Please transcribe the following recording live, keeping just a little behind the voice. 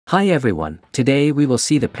Hi everyone, today we will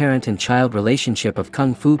see the parent and child relationship of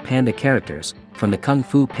Kung Fu Panda characters, from the Kung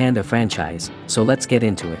Fu Panda franchise, so let's get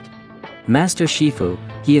into it. Master Shifu,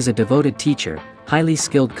 he is a devoted teacher, highly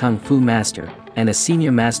skilled Kung Fu master, and a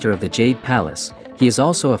senior master of the Jade Palace. He is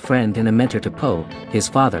also a friend and a mentor to Po, his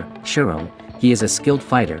father, Shirong. He is a skilled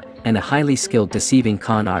fighter, and a highly skilled deceiving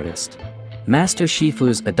con artist. Master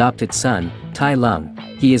Shifu's adopted son, Tai Lung,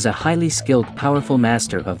 he is a highly skilled powerful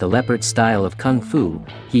master of the leopard style of Kung Fu.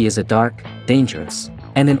 He is a dark, dangerous,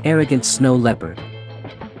 and an arrogant snow leopard.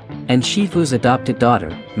 And Shifu's adopted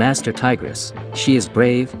daughter, Master Tigress, she is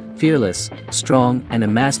brave, fearless, strong, and a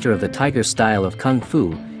master of the tiger style of Kung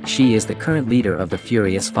Fu. She is the current leader of the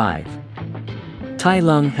Furious Five. Tai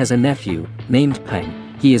Lung has a nephew, named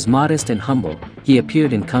Peng. He is modest and humble. He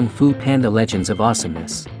appeared in Kung Fu Panda Legends of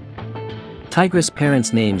Awesomeness. Tigress'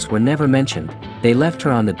 parents' names were never mentioned. They left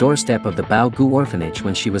her on the doorstep of the Bao Gu orphanage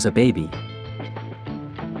when she was a baby.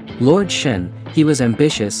 Lord Shen, he was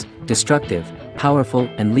ambitious, destructive, powerful,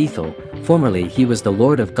 and lethal. Formerly he was the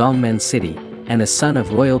Lord of Gongmen City, and a son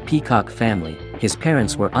of royal peacock family. His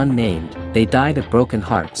parents were unnamed. They died of broken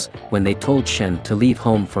hearts when they told Shen to leave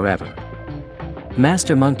home forever.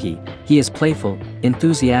 Master Monkey, he is playful,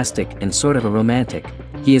 enthusiastic, and sort of a romantic.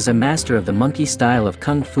 He is a master of the monkey style of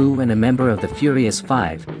Kung Fu and a member of the Furious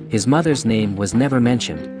Five. His mother's name was never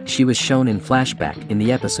mentioned. She was shown in flashback in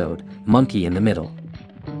the episode, Monkey in the Middle.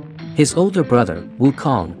 His older brother,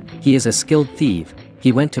 Wukong, he is a skilled thief.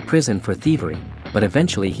 He went to prison for thievery, but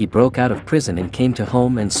eventually he broke out of prison and came to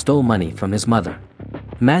home and stole money from his mother.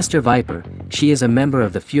 Master Viper, she is a member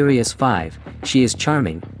of the Furious Five. She is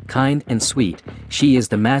charming, kind, and sweet. She is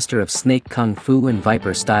the master of Snake Kung Fu and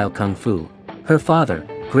Viper style Kung Fu. Her father,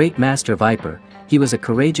 Great Master Viper, he was a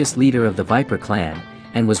courageous leader of the Viper clan,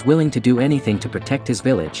 and was willing to do anything to protect his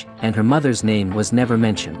village, and her mother's name was never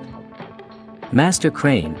mentioned. Master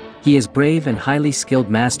Crane, he is brave and highly skilled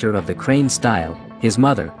master of the Crane style. His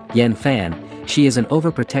mother, Yan Fan, she is an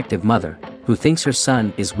overprotective mother, who thinks her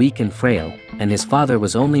son is weak and frail, and his father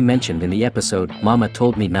was only mentioned in the episode Mama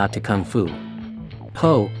Told Me Not to Kung Fu.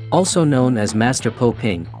 Po, also known as Master Po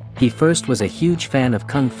Ping, he first was a huge fan of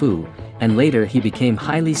Kung Fu, and later he became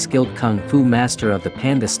highly skilled Kung Fu master of the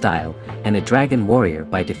Panda style, and a dragon warrior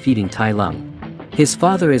by defeating Tai Lung. His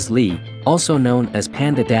father is Li, also known as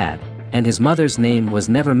Panda Dad, and his mother's name was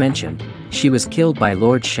never mentioned. She was killed by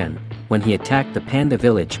Lord Shen, when he attacked the Panda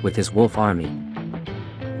village with his wolf army.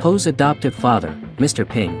 Po's adoptive father, Mr.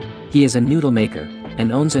 Ping, he is a noodle maker,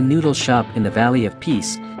 and owns a noodle shop in the Valley of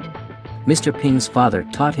Peace. Mr. Ping's father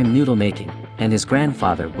taught him noodle making, and his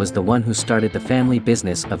grandfather was the one who started the family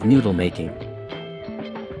business of noodle making.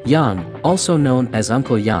 Yang, also known as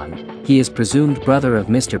Uncle Yang, he is presumed brother of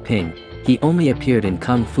Mr. Ping. He only appeared in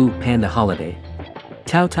Kung Fu Panda Holiday.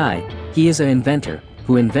 Tao Tai, he is an inventor,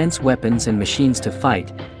 who invents weapons and machines to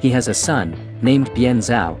fight. He has a son, named Bian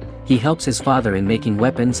Zhao. He helps his father in making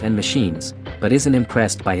weapons and machines, but isn't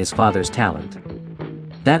impressed by his father's talent.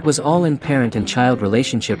 That was all in parent and child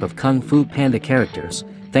relationship of Kung Fu Panda characters.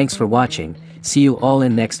 Thanks for watching. See you all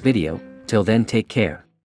in next video. Till then, take care.